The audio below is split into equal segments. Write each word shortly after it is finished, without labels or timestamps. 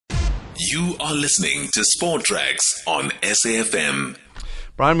You are listening to Sport Tracks on SAFM.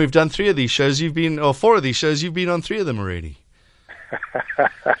 Brian, we've done 4 of these shows. You've been on 3 of them already.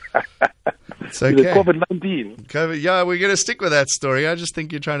 It's okay. COVID-19. Yeah, we're going to stick with that story. I just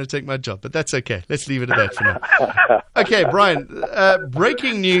think you're trying to take my job, but that's okay. Let's leave it at that for now. Okay, Brian,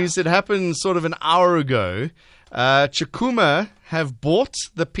 breaking news. It happened sort of an hour ago. Chakuma have bought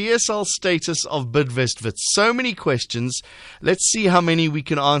the PSL status of Bidvest-Wits. So many questions. Let's see how many we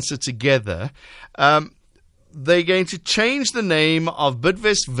can answer together. They're going to change the name of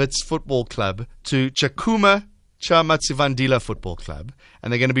Bidvest-Wits Football Club to Chakuma Chamatsivandila Football Club,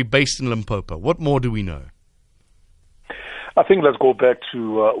 and they're going to be based in Limpopo. What more do we know? I think let's go back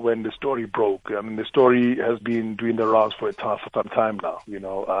to when the story broke. I mean, the story has been doing the rounds for some time now.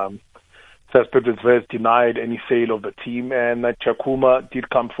 Bidvest-Wits denied any sale of the team, and Chakuma did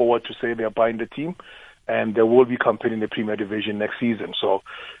come forward to say they're buying the team, and they will be competing in the Premier Division next season. So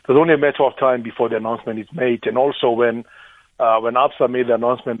it was only a matter of time before the announcement is made. And also when ABSA made the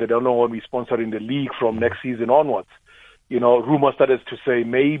announcement that they're not going to be sponsoring the league from next season onwards, rumors started to say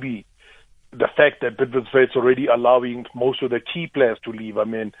maybe the fact that Bidvest-Wits already allowing most of the key players to leave. I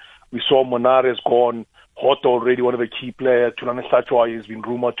mean, we saw Monares gone, Hotto already one of the key players, Tulane Hlatshwayo has been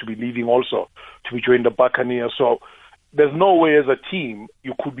rumored to be leaving also, to be joining the Buccaneers. So there's no way as a team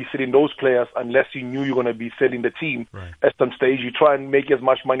you could be selling those players unless you knew you're going to be selling the team at some stage. You try and make as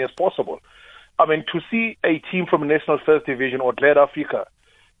much money as possible. I mean, to see a team from the National First Division or Glad Africa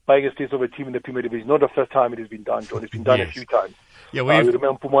buying a state of a team in the Premier Division, not the first time it has been done, John. It's been done a few times. Yeah, we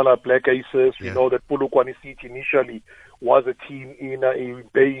remember Pumala Black Aces. We know that Polokwane City initially was a team in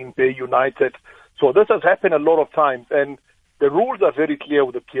Bay United. So this has happened a lot of times, and the rules are very clear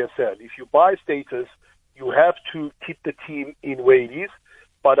with the PSL. If you buy status, you have to keep the team in where it is.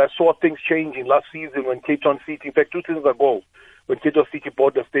 But I saw things changing last season when Cape Town City, in fact 2 seasons ago, when Cape Town City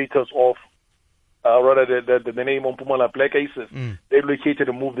bought the status of the name on Pumala Black Aces, they relocated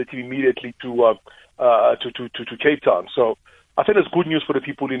and moved the team immediately to Cape Town. So I think it's good news for the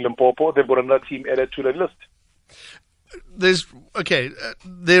people in Limpopo. They've got another team added to the list.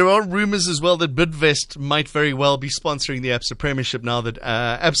 There are rumors as well that Bidvest might very well be sponsoring the ABSA Premiership now that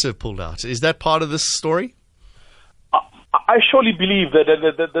ABSA have pulled out. Is that part of this story? I surely believe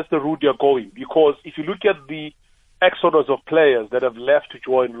that that's the route they're going, because if you look at the exodus of players that have left to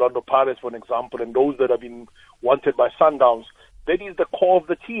join Orlando Pirates, for an example, and those that have been wanted by Sundowns, that is the core of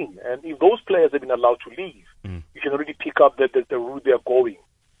the team. And if those players have been allowed to leave, you can already pick up that the route they're going.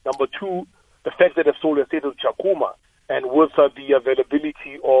 Number 2, the fact that they've sold a state of Chakuma, and with the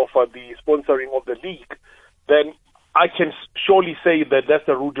availability of the sponsoring of the league, then I can surely say that that's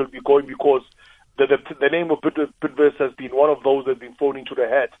the route they'll be going, because the name of Bidvest has been one of those that have been thrown into the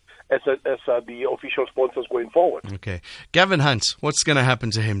hat as the official sponsors going forward. Okay. Gavin Hunt, what's going to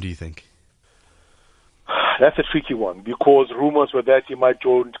happen to him, do you think? That's a tricky one, because rumors were that he might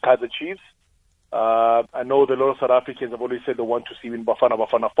join Kaizer Chiefs. I know that a lot of South Africans have always said they want to see him in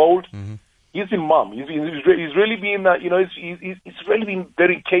Bafana fold. He's been mum. He's really been, he's really been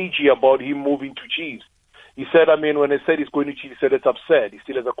very cagey about him moving to Chiefs. He said, when they said he's going to Chiefs, he said it's upset. He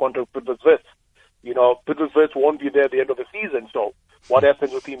still has a contract with Bidvest-Wits. Bidvest-Wits won't be there at the end of the season. So what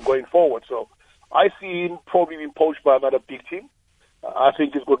happens with him going forward? So I see him probably being poached by another big team. I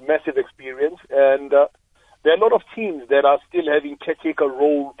think he's got massive experience, and there are a lot of teams that are still having caretaker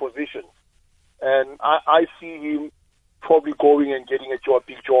role positions, and I see him probably going and getting a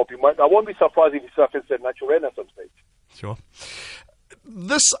big job. I won't be surprised if he suffers at Naturena at some stage. Sure.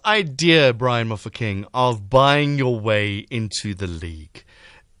 This idea, Brian Mofokeng, of buying your way into the league,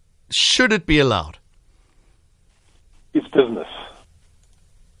 should it be allowed? It's business.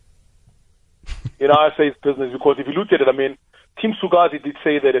 I say it's business because if you look at it, Tim Sugazi did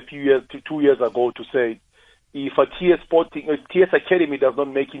say that 2 years ago, to say if a TS Academy does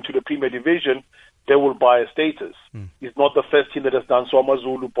not make it into the Premier Division, they will buy a status. It's not the first team that has done so.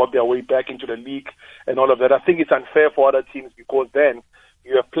 AmaZulu bought their way back into the league and all of that. I think it's unfair for other teams, because then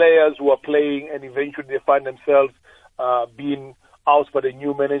you have players who are playing and eventually they find themselves being out by the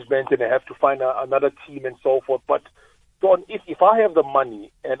new management and they have to find another team and so forth. But Don, if I have the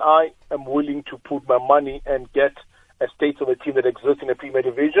money and I am willing to put my money and get a status of a team that exists in the Premier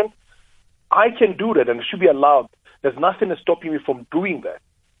Division, I can do that and it should be allowed. There's nothing that's stopping me from doing that.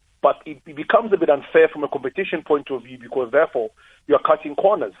 But it becomes a bit unfair from a competition point of view, because therefore you are cutting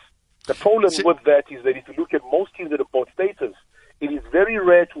corners. The problem with that is that if you look at most teams that have bought status, it is very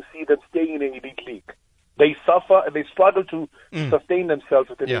rare to see them staying in an elite league. They suffer and they struggle to sustain themselves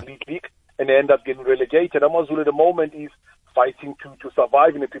within an elite league, and they end up getting relegated. AmaZulu at the moment is fighting to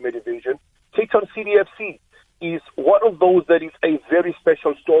survive in the Premier Division. Cape Town CDFC is one of those that is a very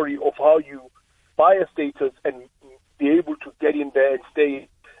special story of how you buy a status and be able to get in there and stay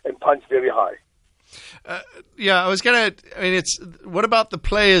and punch very high. Yeah, what about the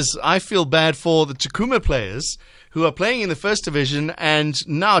players? I feel bad for the Chukuma players who are playing in the first division and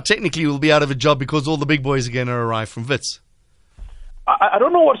now technically will be out of a job because all the big boys are going to arrive from Wits. I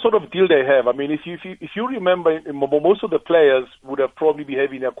don't know what sort of deal they have. I mean, if you remember, most of the players would have probably be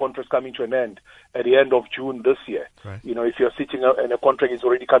having their contracts coming to an end at the end of June this year. Right. If you're sitting and a contract is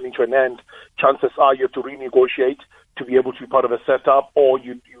already coming to an end, chances are you have to renegotiate to be able to be part of a setup, or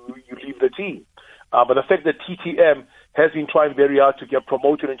you leave the team. But the fact that TTM has been trying very hard to get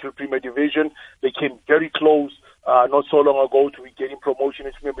promoted into the Premier Division, they came very close not so long ago to getting promotion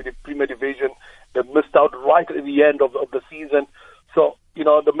into the Premier Division. They missed out right at the end of the season. So,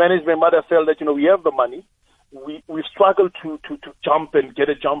 the management might have felt that, we have the money. We've struggled to jump and get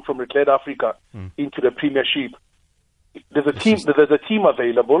a jump from Red Africa into the Premiership. There's a team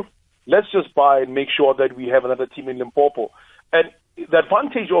available. Let's just buy and make sure that we have another team in Limpopo. And the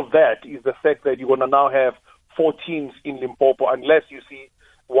advantage of that is the fact that you're going to now have 4 teams in Limpopo, unless you see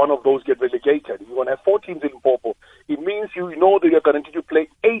one of those get relegated. You're going to have 4 teams in Limpopo. It means you know that you're going to play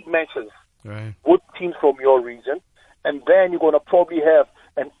 8 matches with teams from your region, and then you're going to probably have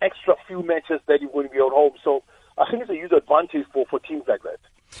an extra few matches that you're going to be at home. So I think it's a huge advantage for teams like that.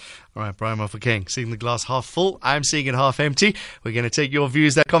 All right, Brian Mofokeng, seeing the glass half full. I'm seeing it half empty. We're going to take your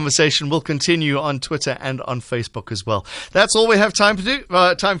views. That conversation will continue on Twitter and on Facebook as well. That's all we have time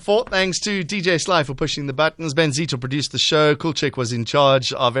for. Thanks to DJ Sly for pushing the buttons. Ben Zito produced the show. Kulchek was in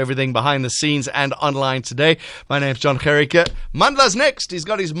charge of everything behind the scenes and online today. My name's John Gericke. Mandla's next. He's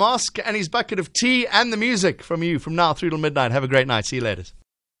got his mask and his bucket of tea and the music from you from now through till midnight. Have a great night. See you later.